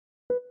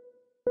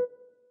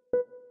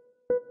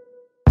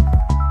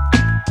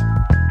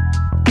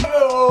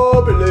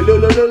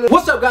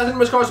What's up, guys? I'm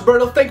Mr.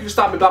 Roberto. Thank you for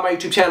stopping by my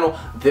YouTube channel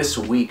this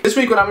week. This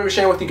week, what I'm going to be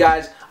sharing with you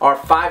guys are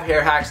 5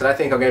 hair hacks that I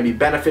think are going to be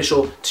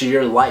beneficial to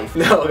your life.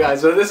 No,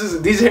 guys. So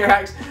these hair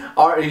hacks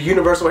are a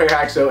universal hair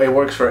hack, so it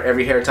works for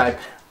every hair type.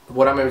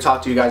 What I'm going to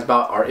talk to you guys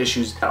about are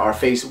issues that are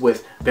faced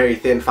with very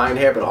thin, fine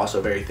hair, but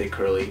also very thick,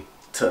 curly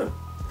to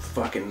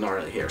fucking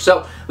gnarly hair.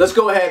 So let's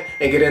go ahead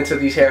and get into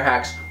these hair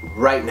hacks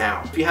right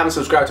now. If you haven't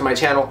subscribed to my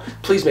channel,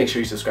 please make sure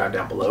you subscribe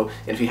down below.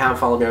 And if you haven't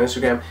followed me on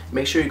Instagram,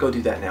 make sure you go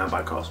do that now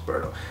by Carlos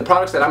Roberto. The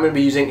products that I'm going to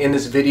be using in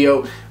this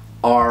video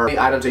are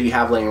the items that you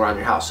have laying around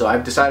your house. So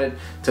I've decided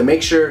to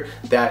make sure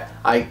that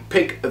I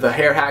pick the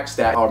hair hacks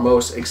that are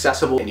most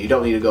accessible, and you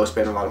don't need to go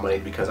spend a lot of money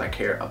because I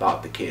care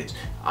about the kids.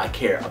 I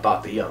care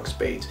about the young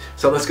spades.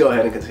 So let's go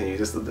ahead and continue.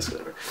 Just the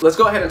disclaimer. Let's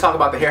go ahead and talk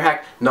about the hair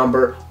hack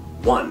number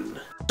 1.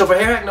 So for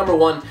hair hack number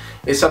 1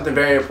 is something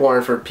very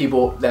important for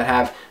people that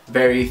have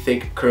very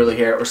thick curly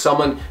hair or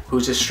someone who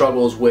just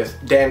struggles with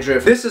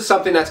dandruff. This is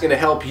something that's going to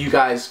help you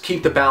guys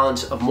keep the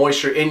balance of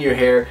moisture in your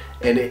hair,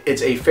 and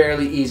it's a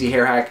fairly easy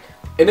hair hack.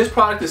 And this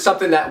product is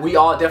something that we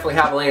all definitely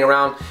have laying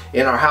around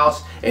in our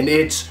house, and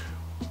it's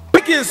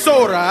baking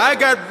soda. I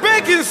got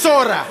baking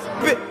soda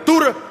through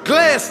the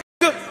glass.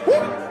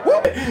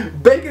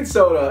 Baking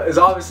soda is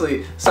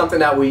obviously something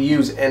that we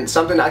use and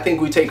something I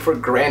think we take for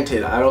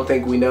granted. I don't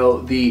think we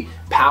know the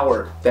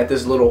power that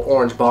this little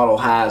orange bottle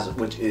has,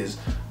 which is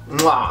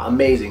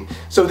amazing.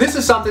 So this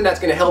is something that's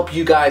going to help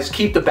you guys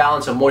keep the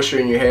balance of moisture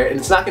in your hair, and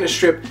it's not going to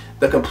strip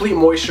the complete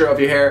moisture of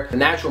your hair, the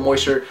natural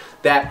moisture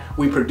that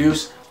we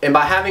produce. And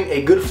by having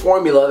a good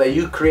formula that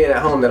you create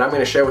at home that I'm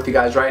going to share with you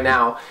guys right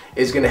now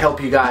is going to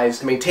help you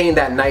guys maintain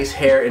that nice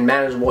hair and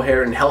manageable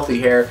hair and healthy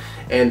hair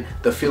and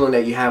the feeling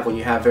that you have when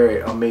you have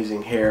very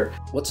amazing hair.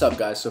 What's up,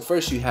 guys? So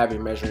first you have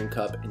your measuring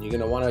cup, and you're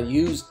going to want to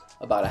use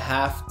about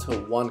 1/2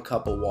 to 1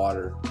 cup of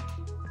water.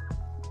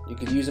 You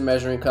could use a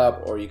measuring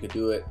cup, or you could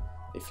do it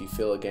if you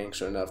feel a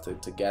gangster enough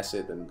to guess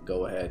it, then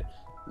go ahead.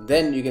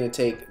 Then you're going to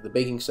take the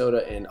baking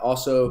soda and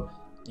also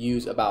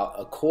use about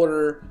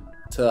 1/4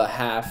 to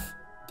 1/2,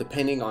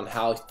 depending on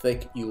how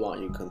thick you want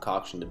your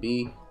concoction to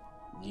be.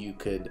 You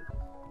could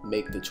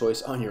make the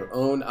choice on your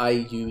own. I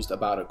used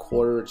about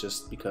 1/4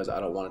 just because I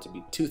don't want it to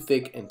be too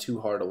thick and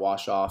too hard to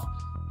wash off.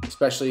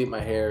 Especially my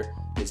hair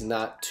is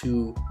not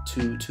too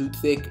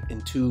thick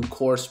and too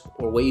coarse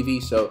or wavy,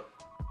 so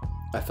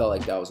I felt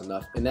like that was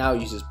enough. And now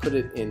you just put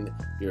it in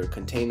your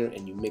container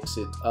and you mix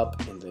it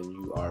up, and then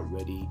you are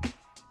ready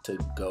to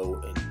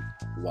go and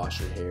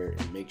wash your hair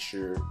and make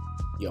sure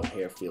your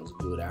hair feels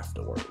good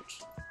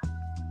afterwards.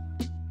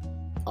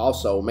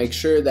 Also, make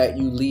sure that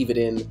you leave it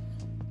in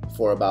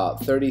for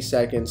about 30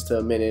 seconds to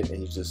a minute,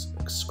 and you just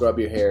scrub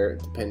your hair,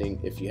 depending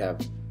if you have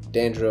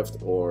dandruff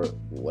or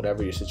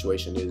whatever your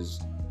situation is.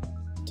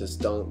 Just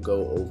don't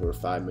go over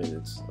 5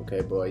 minutes,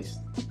 okay, boys?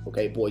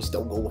 Okay, boys,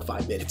 don't go over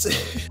 5 minutes.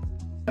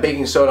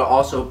 Baking soda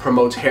also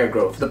promotes hair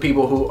growth. The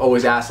people who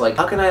always ask, like,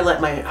 how can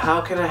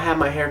I have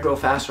my hair grow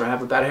faster? I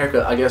have a bad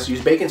haircut. I guess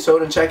use baking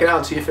soda and check it out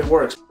and see if it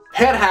works.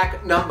 Hair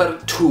hack number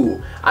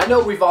 2. I know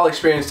we've all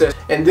experienced this,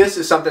 and this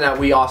is something that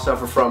we all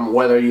suffer from,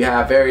 whether you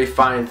have very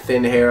fine,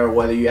 thin hair, or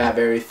whether you have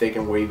very thick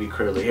and wavy,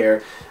 curly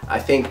hair. I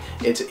think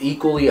it's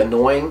equally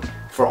annoying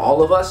for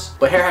all of us.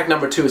 But hair hack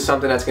number 2 is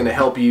something that's going to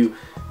help you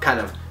kind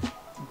of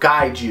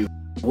guide you.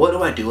 What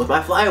do I do with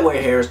my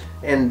flyaway hairs?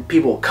 And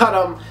people cut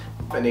them,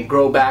 and they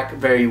grow back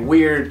very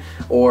weird,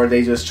 or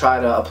they just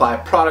try to apply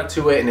product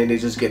to it and then they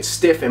just get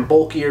stiff and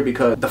bulkier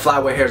because the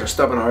flyaway hairs are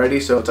stubborn already.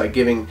 So it's like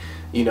giving,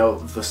 you know,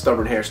 the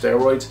stubborn hair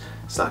steroids.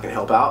 It's not gonna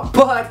help out.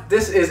 But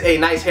this is a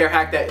nice hair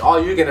hack that all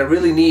you're gonna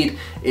really need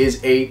is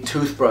a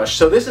toothbrush.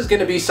 So this is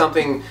gonna be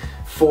something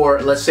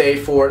for, let's say,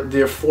 for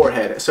their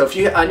forehead. So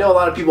I know a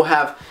lot of people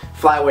have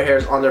flyaway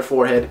hairs on their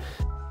forehead.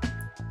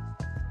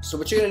 So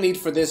what you're gonna need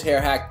for this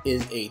hair hack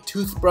is a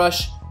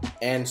toothbrush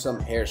and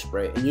some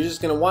hairspray, and you're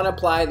just going to want to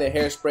apply the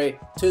hairspray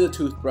to the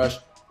toothbrush,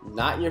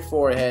 not your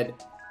forehead,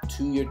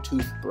 to your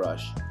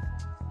toothbrush.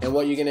 And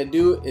what you're going to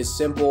do is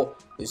simple.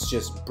 It's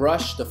just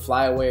brush the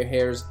flyaway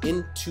hairs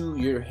into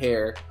your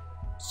hair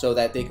so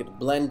that they could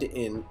blend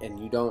in, and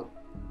you don't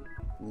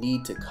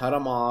need to cut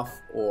them off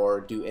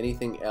or do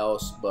anything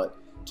else, but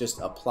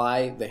just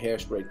apply the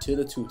hairspray to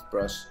the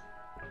toothbrush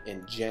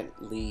and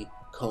gently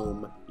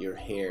comb your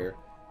hair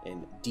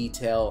and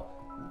detail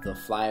the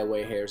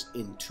flyaway hairs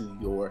into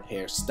your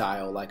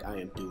hairstyle like I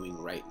am doing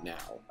right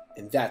now.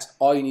 And that's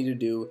all you need to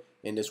do,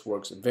 and this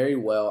works very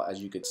well. As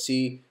you could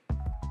see,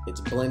 it's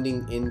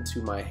blending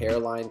into my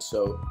hairline,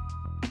 so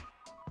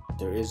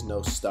there is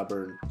no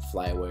stubborn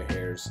flyaway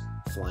hairs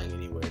flying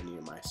anywhere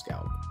near my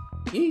scalp.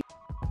 Yee.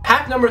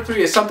 Hack number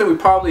 3 is something we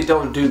probably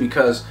don't do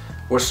because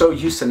we're so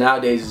used to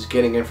nowadays is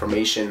getting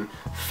information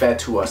fed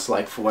to us,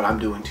 like for what I'm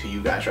doing to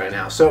you guys right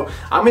now. So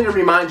I'm going to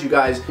remind you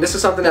guys, this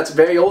is something that's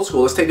very old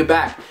school. Let's take it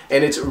back,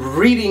 and it's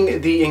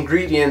reading the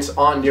ingredients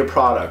on your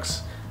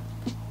products.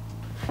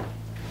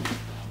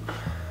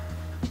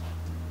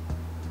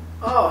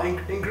 Oh,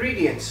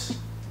 ingredients.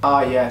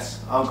 Ah,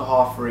 yes,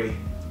 alcohol free.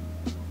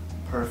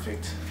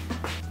 Perfect.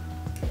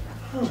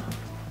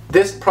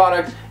 This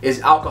product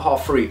is alcohol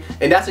free,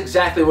 and that's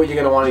exactly what you're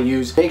going to want to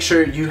use. Make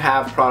sure you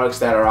have products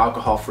that are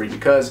alcohol free,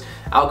 because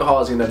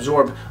alcohol is going to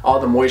absorb all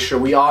the moisture.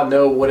 We all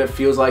know what it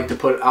feels like to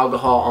put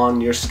alcohol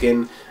on your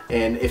skin,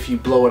 and if you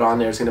blow it on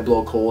there, it's going to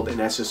blow cold, and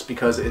that's just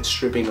because it's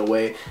stripping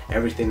away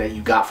everything that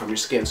you got from your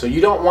skin. So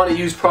you don't want to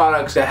use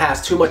products that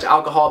has too much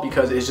alcohol,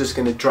 because it's just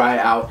going to dry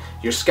out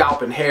your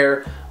scalp and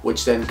hair,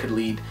 which then could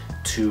lead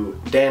to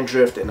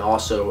dandruff, and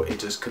also it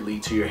just could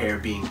lead to your hair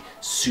being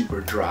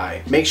super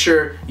dry. Make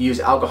sure you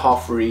use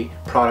alcohol-free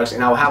products,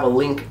 and I'll have a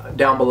link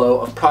down below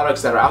of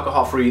products that are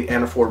alcohol-free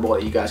and affordable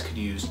that you guys could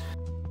use.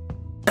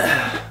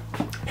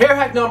 Hair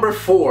hack number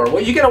 4.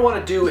 What you're gonna want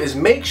to do is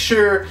make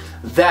sure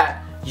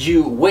that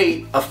you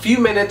wait a few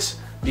minutes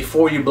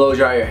before you blow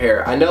dry your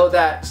hair. I know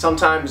that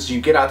sometimes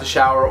you get out the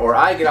shower, or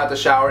I get out the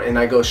shower and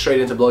I go straight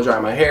into blow dry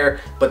my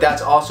hair, but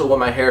that's also when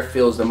my hair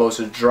feels the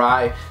most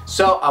dry.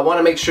 So I want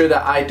to make sure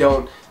that I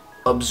don't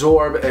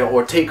absorb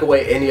or take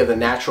away any of the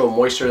natural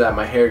moisture that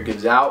my hair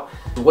gives out.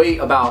 Wait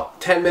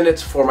about 10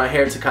 minutes for my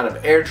hair to kind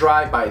of air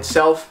dry by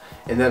itself,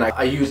 and then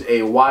I use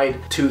a wide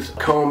tooth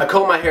comb. I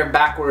comb my hair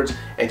backwards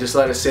and just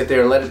let it sit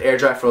there and let it air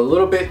dry for a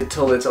little bit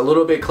until it's a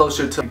little bit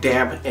closer to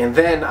damp, and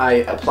then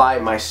I apply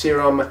my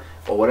serum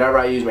or whatever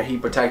I use, my heat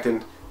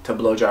protectant, to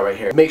blow dry my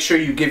hair. Make sure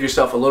you give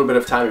yourself a little bit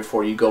of time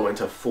before you go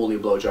into fully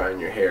blow drying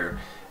your hair,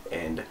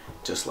 and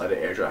just let it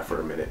air dry for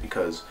a minute,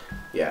 because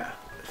yeah,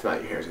 if not,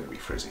 your hair is going to be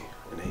frizzy,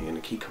 and then you're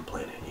going to keep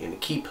complaining. You're going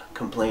to keep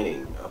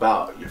complaining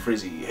about your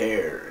frizzy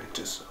hair.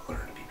 Just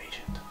learn to be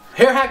patient.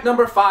 Hair hack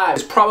number 5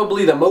 is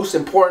probably the most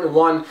important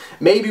one,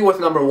 maybe with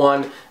number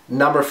 1.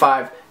 Number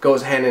 5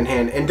 goes hand in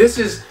hand, and this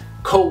is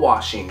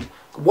co-washing.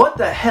 What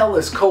the hell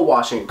is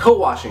co-washing?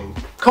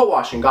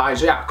 Co-washing,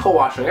 guys. Yeah,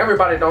 co-washing.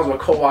 Everybody knows what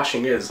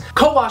co-washing is.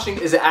 Co-washing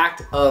is the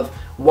act of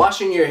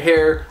washing your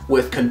hair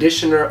with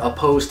conditioner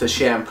opposed to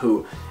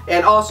shampoo.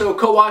 And also,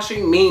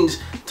 co-washing means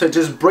to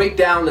just break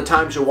down the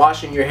times you're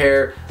washing your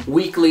hair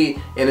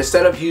weekly, and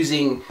instead of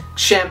using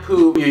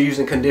shampoo, you're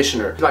using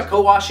conditioner. Like,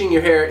 co-washing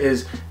your hair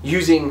is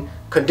using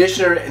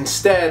conditioner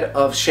instead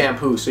of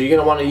shampoo. So you're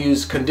gonna want to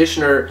use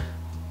conditioner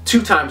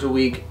 2 times a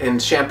week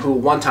and shampoo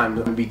 1 time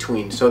in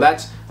between. So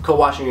that's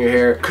co-washing your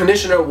hair.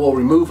 Conditioner will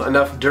remove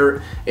enough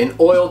dirt and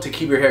oil to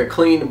keep your hair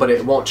clean, but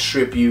it won't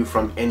strip you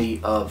from any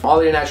of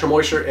all your natural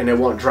moisture, and it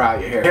won't dry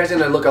out your hair. Your hair's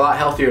gonna look a lot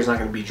healthier. It's not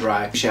gonna be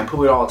dry. If you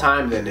shampoo it all the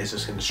time, then it's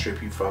just gonna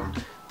strip you from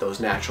those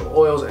natural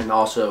oils, and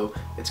also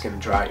it's gonna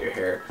dry out your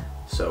hair.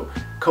 So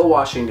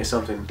co-washing is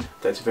something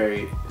that's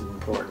very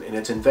important, and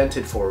it's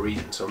invented for a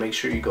reason. So make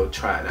sure you go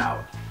try it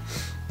out.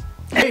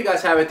 There you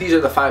guys have it. These are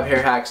the 5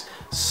 hair hacks.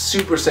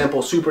 Super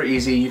simple, super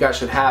easy. You guys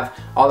should have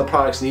all the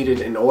products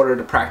needed in order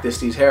to practice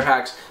these hair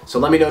hacks. So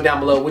let me know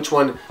down below which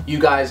one you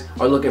guys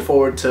are looking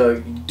forward to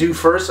do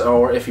first,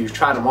 or if you've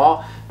tried them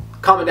all.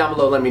 Comment down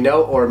below, let me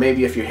know. Or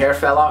maybe if your hair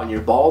fell out and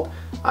you're bald,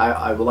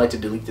 I would like to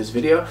delete this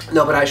video.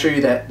 No, but I assure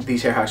you that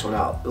these hair hacks will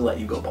not let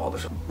you go bald.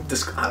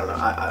 I don't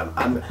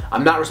know.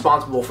 I'm not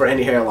responsible for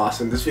any hair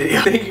loss in this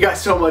video. Thank you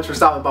guys so much for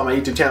stopping by my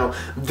YouTube channel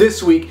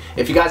this week.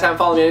 If you guys haven't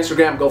followed me on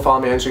Instagram, go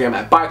follow me on Instagram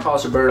at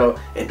 @ByCarlosRoberto,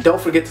 and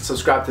don't forget to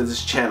subscribe to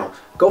this channel.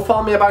 Go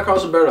follow me at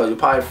 @ByCarlosRoberto. You'll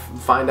probably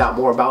find out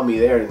more about me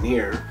there than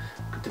here,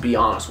 to be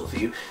honest with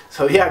you.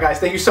 So yeah, guys,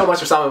 thank you so much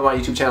for stopping by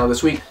my YouTube channel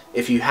this week.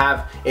 If you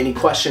have any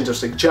questions or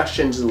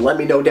suggestions, let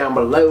me know down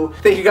below.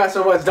 Thank you guys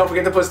so much. Don't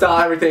forget to put style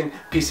on everything.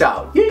 Peace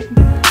out.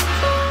 Yay.